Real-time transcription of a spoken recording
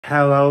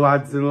Hello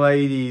lads and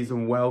ladies,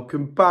 and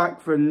welcome back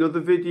for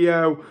another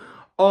video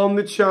on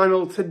the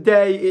channel.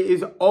 Today it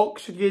is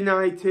Oxford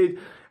United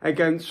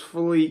against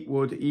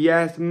Fleetwood.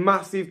 Yes,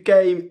 massive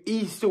game,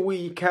 Easter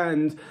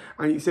weekend,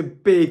 and it's a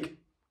big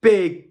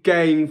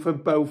game for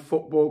both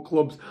football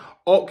clubs.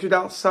 Oxford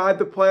outside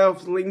the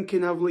playoffs,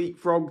 Lincoln have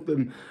leapfrogged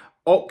them.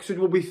 Oxford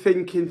will be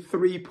thinking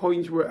 3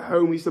 points, we're at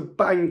home. It's a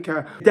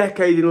banker.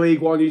 Decade in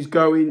League One is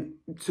going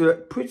to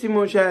pretty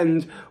much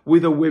end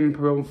with a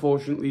whimper,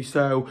 unfortunately.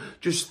 So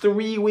just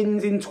 3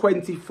 wins in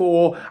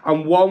 24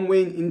 and 1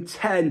 win in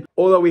 10.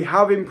 Although we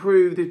have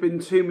improved, there's been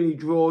too many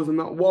draws and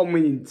that 1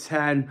 win in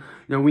 10.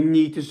 You know, we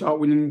need to start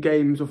winning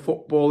games of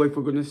football if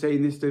we're going to stay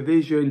in this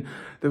division.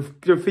 The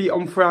defeat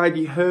on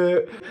Friday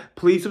hurt.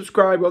 Please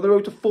subscribe. We're on the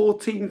road to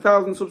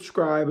 14,000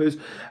 subscribers.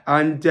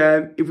 And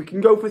if we can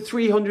go for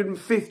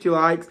 350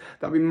 likes,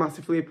 that'd be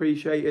massively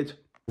appreciated.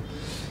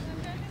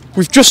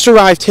 We've just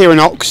arrived here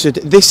in Oxford.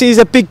 This is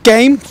a big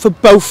game for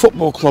both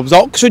football clubs.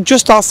 Oxford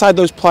just outside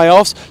those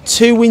playoffs,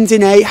 2 wins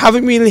in 8,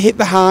 haven't really hit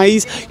the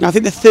highs. You know, I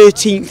think the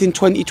 13th in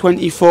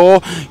 2024. You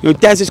know,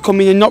 Des has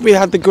come in and not really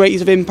had the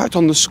greatest of impact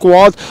on the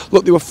squad.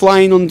 Look, they were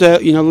flying under,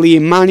 you know,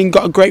 Liam Manning,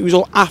 got a great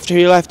result after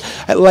he left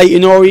at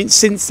Leyton Orient.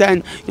 Since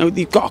then, you know,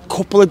 they've got a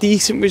couple of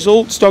decent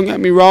results, don't get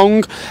me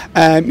wrong.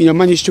 You know,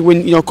 managed to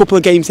win, you know, a couple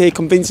of games here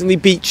convincingly,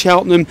 beat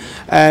Cheltenham,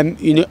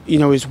 you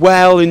know, as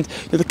well. And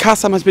you know, the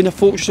Cassam has been a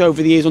fortress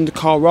over the years under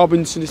Carl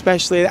Robinson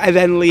especially, and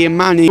then Liam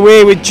Manning.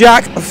 We're with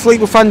Jack, a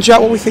Fleetwood fan. Jack,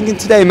 what are we thinking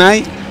today,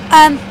 mate?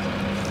 I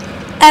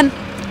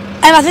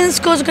think the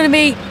scores are going to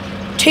be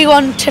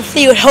 2-1 to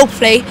Fleetwood,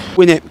 hopefully.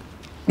 Win it.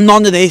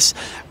 None of this,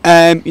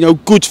 you know,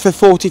 good for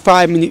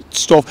 45-minute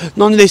stuff.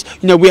 None of this,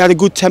 you know, we had a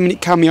good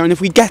 10-minute cameo, and if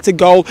we get a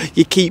goal,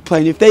 you keep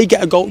playing. If they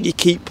get a goal, you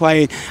keep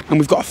playing. And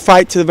we've got to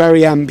fight to the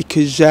very end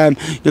because, you know,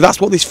 that's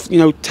what this, you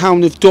know,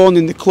 town have done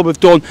and the club have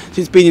done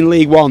since being in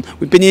League One.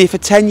 We've been here for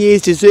 10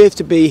 years, deserve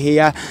to be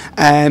here.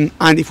 And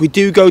if we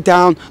do go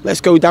down, let's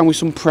go down with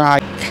some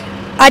pride.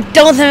 I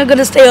don't think we're going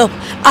to stay up.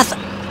 I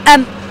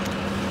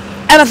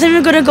think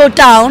we're going to go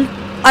down.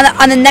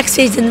 And the next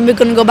season we're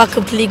going to go back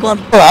up to League One.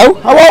 Hello,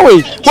 how are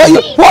we?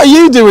 What are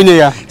you doing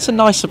here? It's a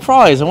nice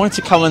surprise. I wanted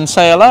to come and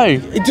say hello.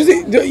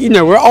 You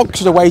know, we're at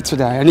Oxford away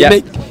today, and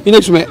you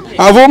know something.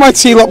 Out of all my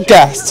T-Lop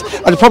guests,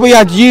 I'd probably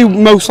had you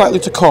most likely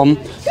to come,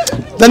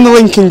 then the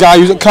Lincoln guy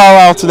who's at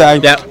Carlisle today,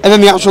 and then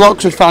the actual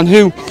Oxford fan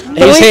who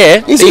he's here.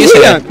 He's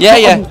here.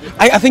 Yeah.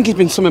 I think he's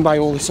been summoned by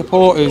all the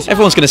supporters.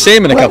 Everyone's going to see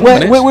him in a couple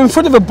of minutes. We're in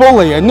front of a bull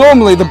here.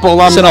 Normally the bull.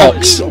 It's an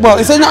ox. Well,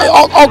 is it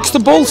not ox the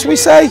bull? Shall we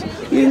say?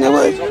 You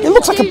know, it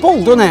looks like a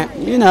bull, doesn't it?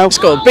 You know, it's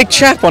got a big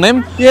chap on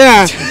him.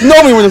 Yeah.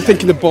 Normally when I'm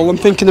thinking of bull, I'm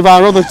thinking of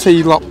our other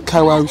T-Lop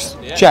co-host,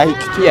 Jake.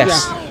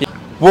 Yes. Yeah.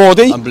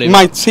 Wardy,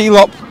 my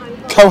T-Lop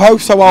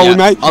co-host. How are we,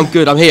 mate? I'm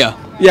good. I'm here.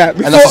 Yeah.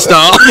 And that's a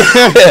start.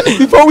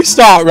 Before we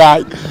start,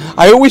 right?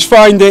 I always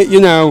find it,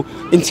 you know,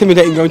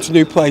 intimidating going to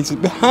new places.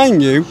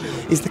 Behind you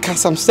is the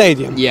Cassam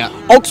Stadium. Yeah.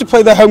 Oxford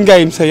play their home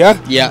games here.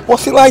 Yeah.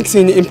 What's it like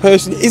seeing it in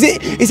person? Is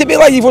it a bit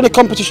like you've won a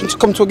competition to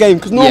come to a game?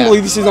 Because normally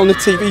this is on the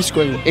TV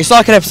screen. It's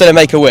like an episode of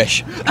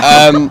Make-A-Wish.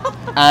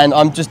 And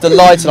I'm just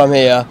delighted I'm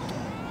here.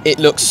 It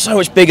looks so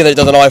much bigger than it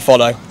does on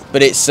iFollow,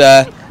 but it's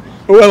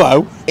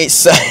hello.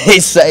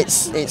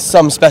 It's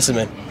some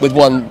specimen with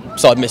one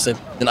side missing.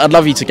 And I'd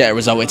love you to get a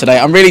result here today.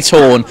 I'm really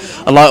torn.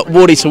 I like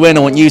Wardy to win. I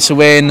want you to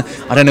win.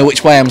 I don't know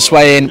which way I'm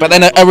swaying, but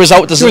then a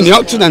result doesn't. You're in the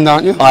Oxford end,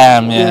 aren't you? I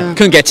am. Yeah.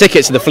 Couldn't get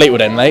tickets to the Fleetwood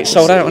end, mate.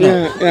 Sold out.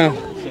 Yeah.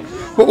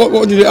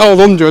 What did it? Oh,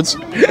 hundreds. So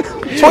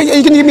are you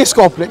going to give me a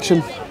score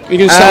prediction? Are you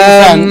going to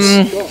sell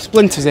the fence?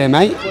 Splinters here,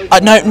 mate.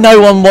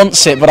 No one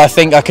wants it, but I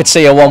think I could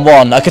see a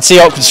 1-1. I could see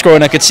Oxford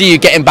scoring. I could see you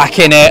getting back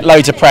in it.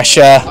 Loads of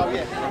pressure.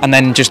 And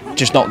then just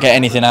not get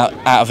anything out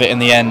of it in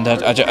the end.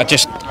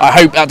 I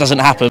hope that doesn't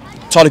happen.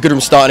 Tyler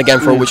Goodham's starting again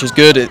for all, which is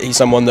good. He's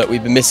someone that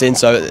we've been missing,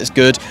 so it's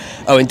good.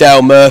 Owen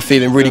Dale, Murphy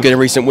have been really good in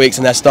recent weeks,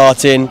 and they're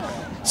starting.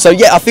 So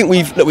yeah, I think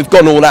we've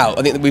gone all out.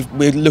 I think that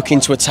we're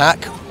looking to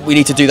attack. We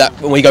need to do that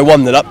when we go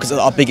 1-0 up, because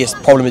our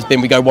biggest problem has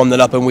been we go 1-0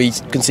 up and we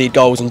concede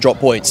goals and drop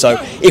points. So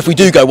if we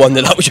do go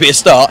 1-0 up, which would be a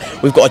start,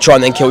 we've got to try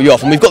and then kill you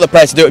off. And we've got the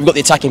players to do it. We've got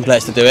the attacking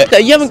players to do it.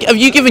 Have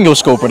you given your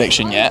score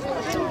prediction yet?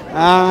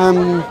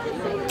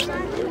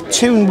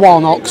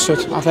 2-1 Oxford,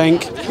 I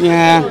think.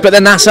 Yeah. But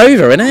then that's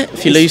over, isn't it?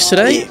 If you lose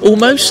today,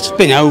 almost. It's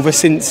been over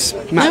since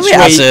match week. No, it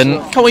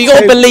hasn't. Come on, you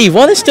got to believe.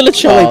 Why there's still a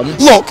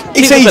chance? Look,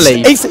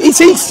 it's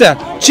Easter.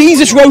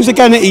 Jesus rose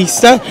again at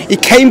Easter. He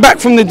came back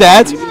from the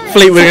dead.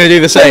 Fleetwood are going to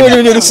do the same. We're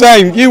going to do the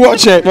same. You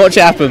watch it. Watch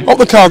it happen. Up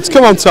the cards.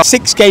 Come on, Tom.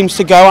 6 games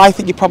to go. I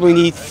think you probably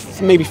need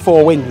maybe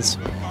 4 wins.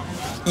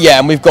 Yeah,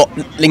 and we've got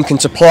Lincoln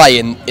to play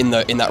in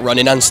that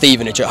run-in, and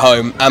Stevenage at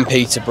home, and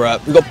Peterborough.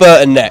 We've got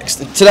Burton next.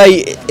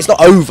 Today, it's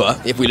not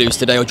over if we lose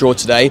today or draw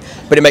today,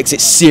 but it makes it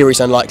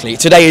seriously unlikely.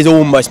 Today is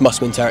almost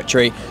must-win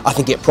territory. I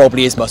think it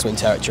probably is must-win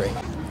territory.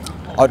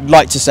 I'd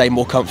like to say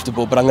more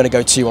comfortable, but I'm going to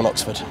go 2 on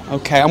Oxford.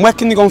 Okay, and where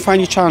can they go and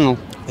find your channel?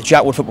 The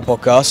Jack Wood Football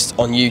Podcast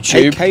on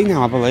YouTube. 8K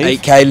now, I believe.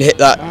 8K, hit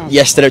that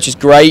yesterday, which is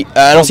great.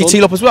 And obviously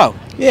T-Lop as well.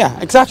 Yeah,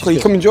 exactly.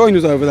 You come and join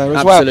us over there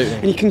as well.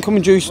 And you can come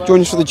and join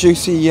us for the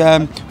juicy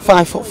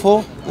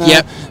 5'4".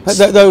 Yep.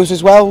 Those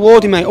as well.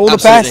 Wardy, mate, all the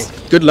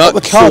best. Good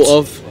luck. Sort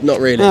of. Not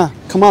really. Yeah,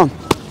 come on.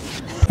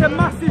 It's a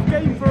massive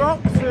game for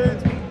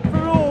Oxford.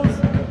 For us,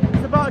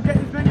 it's about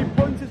getting as many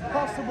points as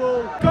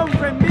possible. Going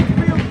for a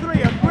midfield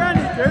three at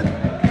Brannigan,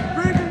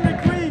 Ruben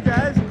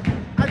Rodriguez,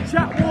 and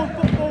Jack Ward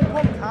Football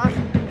Podcast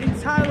in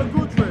Tyler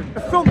Goodwin.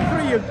 The front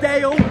three of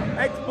Dale,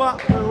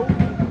 ex-Blackpool,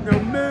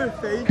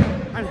 Murphy,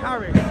 and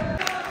Harris.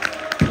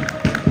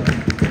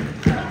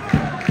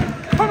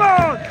 Come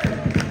on!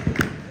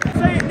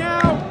 Say it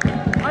now.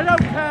 I don't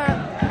care.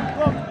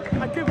 Look,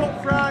 I give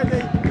up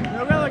Friday.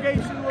 No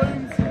relegation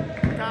looms.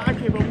 I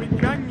give up in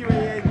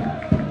January.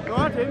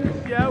 Adam,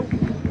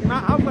 he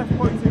might have less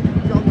points than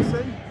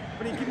Johnson,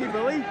 but he gave me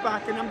belief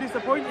back, and I'm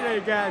disappointed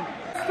again.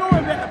 Still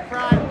a bit of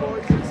pride,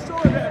 boys. Still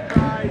a bit of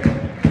pride.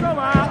 Go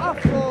out,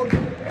 have fun.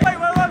 Wait,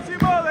 well, loves you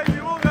more than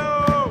you will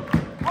know.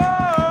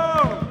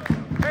 Whoa!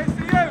 It's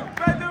to you,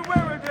 Brendan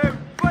Wirradoo.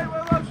 Wait,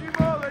 well, loves you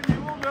more than you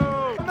will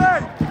know.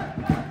 Mate!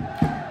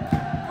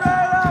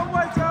 Red and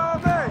white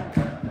army!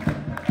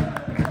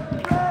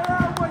 Red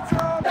and white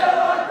army!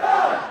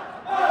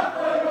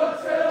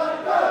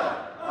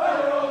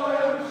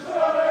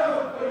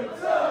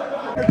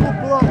 A good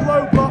block,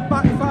 low block,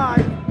 back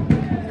five.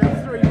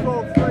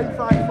 3-4-3,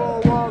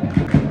 5-4-1.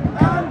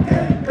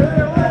 Andy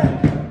Hurley!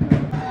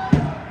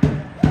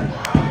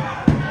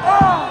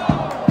 Oh!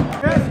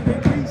 Yes,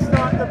 if we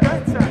start the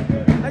better.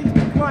 It's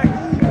been quite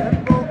even,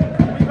 but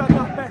we've had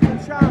that better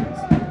chance.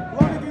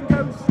 Lonigan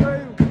goes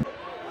through.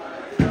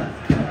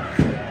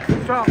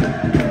 Stop.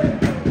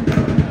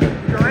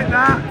 You'll hit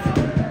that.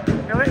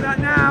 You'll hit that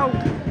now.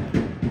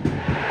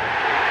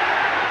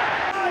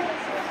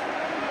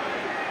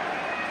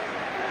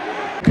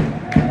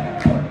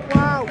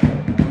 Wow.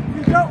 If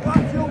you don't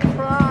laugh, you'll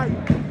cry.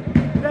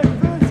 Their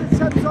first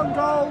attempt on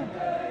goal.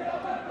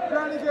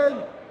 Brannigan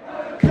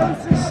goes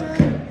to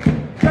shoot.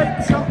 Jake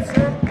chops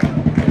it.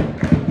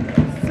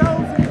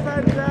 Sells the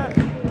defender.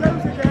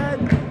 Goes again.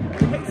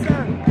 Hits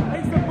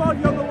the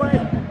body on the way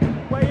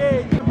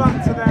in. Back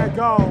to their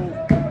goal.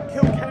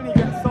 Kilkenny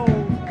gets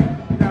sold,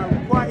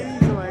 quite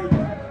easily.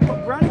 But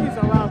Brannigan's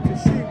allowed to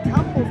shoot.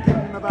 Campbell's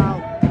giving him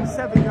about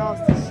 7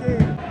 yards to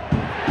shoot.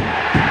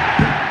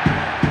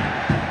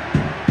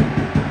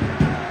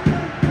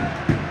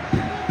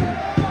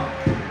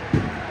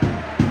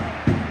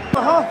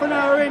 For half an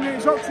hour in,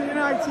 it's Oxford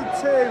United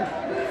 2,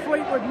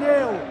 Fleetwood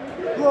 0.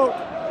 Look,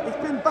 it's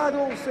been bad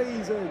all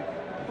season,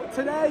 but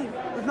today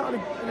we've not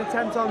had an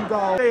attempt on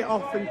goal. Very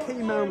often,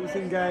 key moments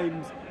in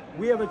games,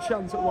 we have a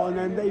chance at one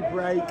and then they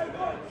break.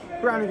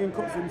 Brannigan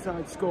cuts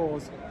inside,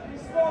 scores.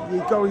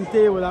 You go and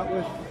deal with that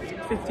with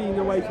 15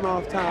 away from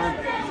half time.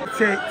 That's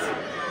it.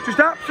 Just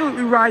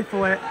absolutely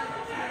rifle it.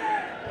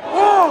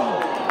 Oh!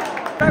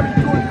 Very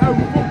good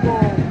home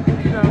football.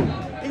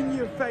 In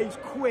your face,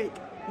 quick.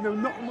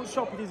 Not much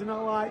stoppages and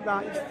all like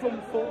that. It's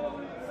front foot,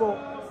 full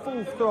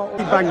throttle.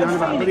 He banged on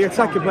about, but the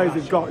attacking players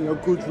they've got,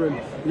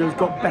 Goodwin, he's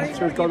got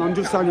better, has gone on,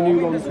 just signed a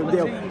new long-term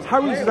deal.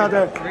 Harris has had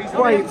a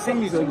quiet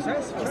season.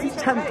 It's his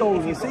 10th goal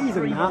of the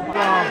season, that.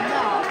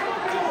 Wow.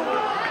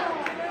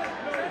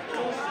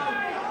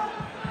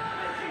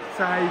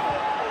 Save.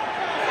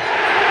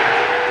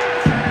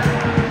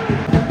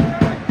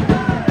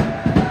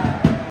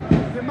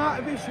 The amount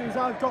of issues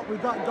I've got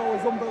with that goal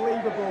is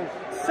unbelievable.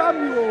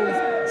 Samuels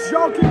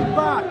jogging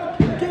back,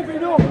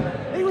 giving up.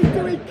 He was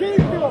doing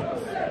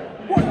keep-ups.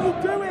 What are you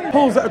doing?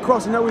 Pulls it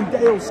across and Owen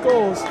Dale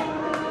scores.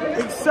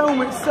 It's so.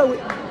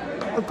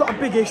 I've got a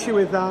big issue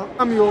with that.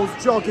 Samuels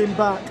jogging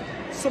back.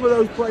 Some of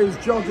those players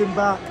jogging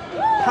back,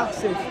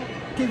 passive,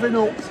 giving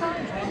up.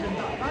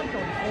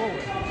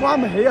 Why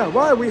am I here?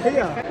 Why are we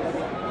here?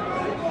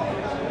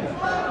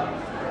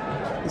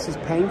 This is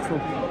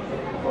painful.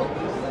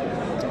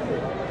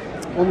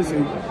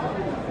 Honestly,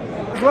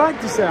 I'd like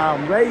to say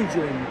I'm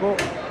raging,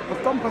 but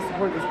I've gone past the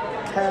point of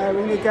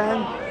caring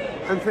again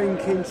and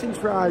thinking since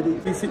Friday,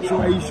 the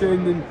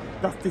situation and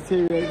that's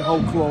deteriorated the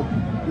whole club.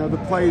 The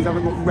players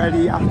haven't looked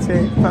ready at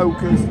it,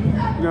 focused,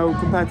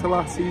 compared to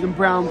last season.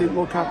 Brown didn't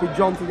look happy,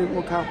 Johnson didn't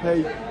look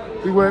happy.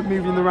 We weren't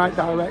moving in the right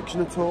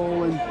direction at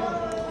all, and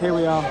here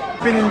we are.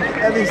 Been in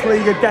this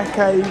league a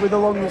decade with the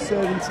longest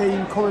serving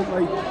team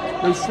currently.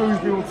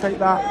 Shrewsbury will take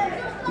that,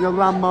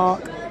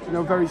 landmark,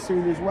 very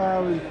soon as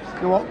well. And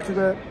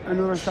Oxford,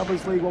 another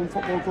established League One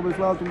football club as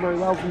well, done very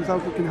well for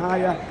themselves, looking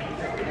higher.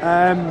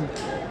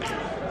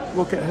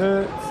 Look at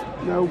Hurts,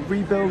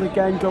 rebuild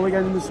again, go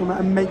again in the summer,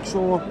 and make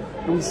sure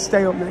that we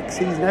stay up next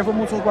season. Everyone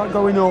will talk about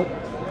going up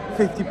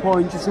 50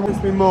 points. Just wants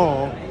to be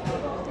more.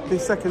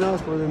 This second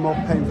half's probably more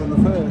painful than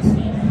the first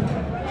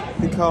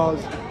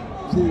because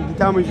the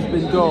damage has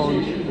been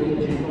done.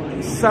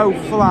 It's so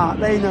flat.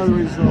 They know the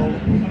result.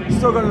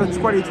 Still got another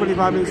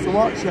 20-25 minutes to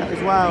watch yet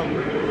as well.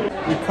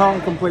 We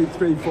can't complete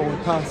 3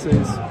 forward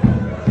passes,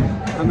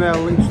 and they're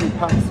literally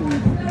passing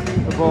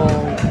the ball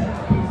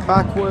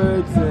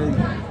backwards, and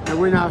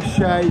we're in our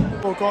shape.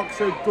 Look,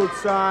 Oxford, good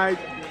side.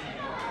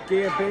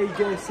 Gear 'B,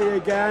 Gear 'C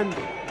again,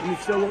 and they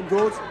still look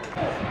good. It's 1-0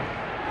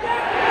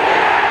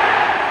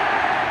 to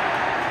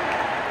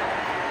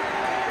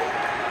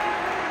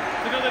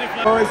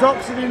Oh, it's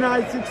Oxford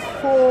United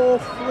 4,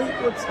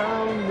 Fleetwood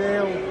Town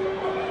 0.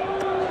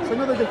 So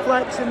another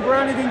deflection.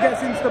 Brannigan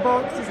gets into the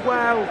box as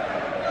well.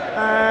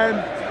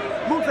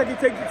 Looks like he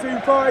takes it too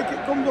far. It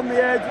comes on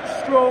the edge,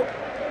 it's struck,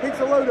 hits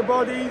a load of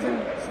bodies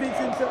and sneaks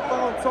into the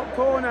far top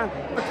corner.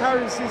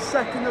 Harris's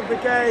second of the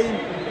game.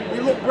 He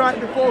looked right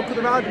before,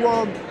 could have had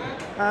one.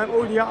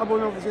 Already had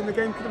one obviously in the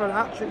game, could have had a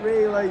hat-trick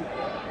really.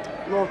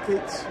 Look,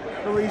 it's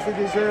the least they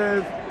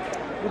deserve.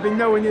 We've been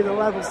nowhere near the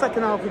level.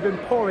 Second half we've been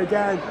poor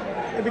again.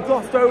 It'd be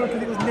glossed over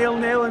because it was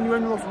 0-0 and you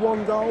only lost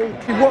 1 goal.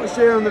 If you've watched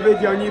here on the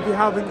video and if you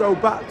haven't, go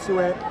back to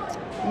it.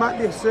 There might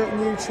be a certain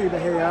YouTuber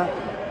here.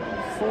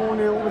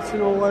 4-0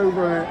 written all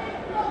over it.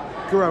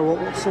 Grow up,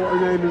 what sort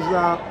of name is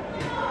that?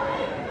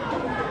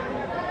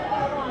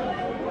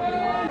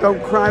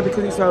 Don't cry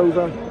because it's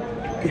over.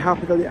 Be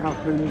happy that it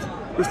happened.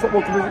 This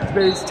football club has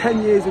experienced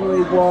 10 years in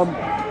League One.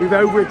 We've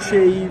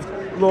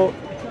overachieved. Look,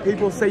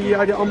 people say you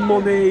had it on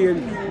money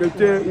and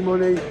dirty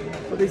money.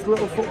 But this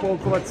little football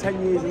club had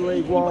 10 years in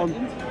League One,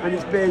 and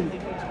it's been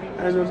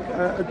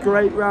a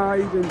great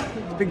ride, and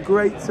it's been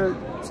great to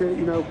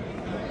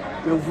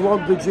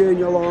vlog the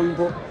journey along.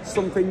 But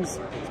some things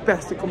it's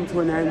best to come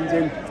to an end,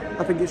 and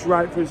I think it's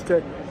right for us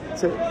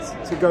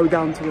to go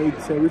down to League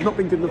Two. We've not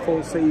been good the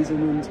full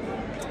season, and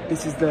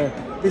this is the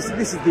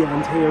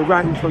end here,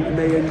 right in front of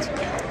me. And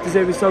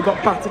deservedly so,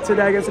 got battered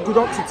today against a good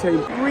Oxford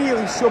team.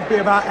 Really should be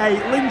about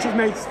 8. Lynch has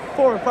made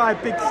 4 or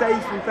 5 big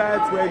saves from fair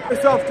to him.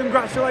 First off,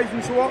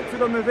 congratulations to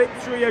Oxford on the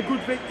victory. A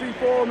good victory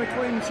for them, a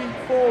clean sheet,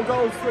 4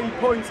 goals, 3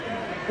 points.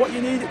 What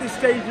you need at this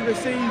stage of the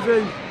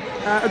season.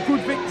 A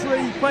good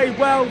victory, played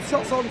well,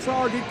 shots on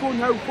target,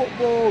 gun-ho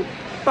football,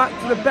 back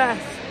to the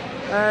best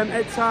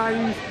at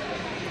times.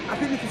 I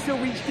think they can still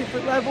reach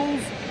different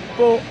levels,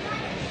 but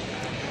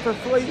for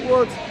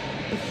Fleetwood,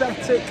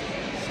 pathetic,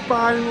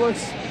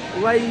 spineless,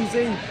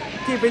 lazy,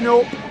 giving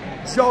up,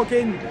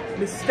 jogging,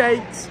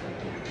 mistakes,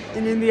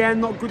 and in the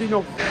end not good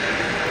enough.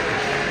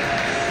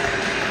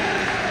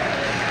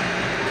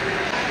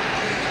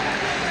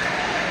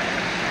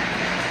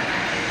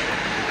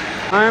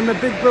 I am a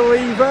big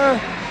believer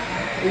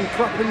in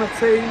clapping my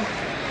team,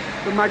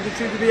 the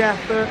magnitude of the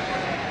effort,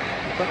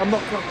 but I'm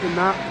not clapping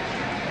that.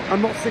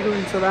 I'm not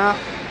signaling to that.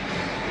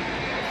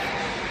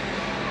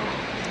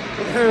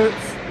 It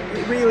hurts,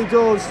 it really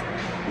does.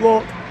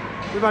 Look,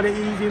 we've had it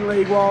easy in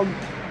League One.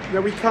 You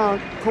know, we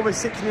can't cover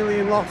 6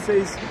 million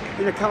losses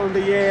in a calendar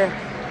year.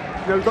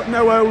 You know, we've got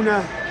no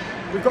owner.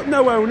 We've got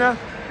no owner.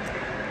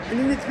 An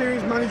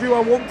inexperienced manager who I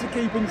want to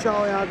keep in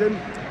Charlie Adam.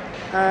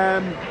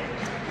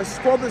 A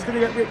squad that's going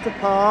to get ripped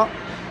apart.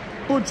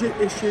 Budget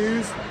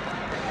issues.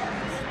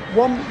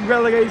 1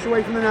 relegation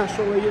away from the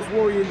National League. It's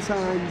worrying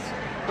times.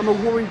 I'm a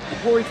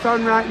worried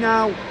fan right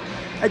now.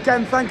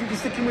 Again, thank you for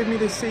sticking with me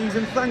this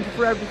season. Thank you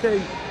for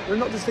everything. And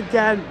not just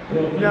again.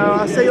 You know,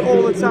 I say it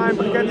all the time,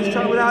 but again, this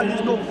channel without you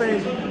is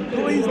nothing.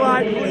 Please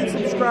like, please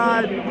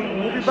subscribe.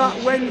 We'll be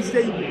back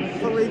Wednesday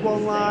for League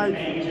One Live.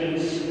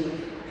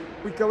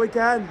 We go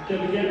again.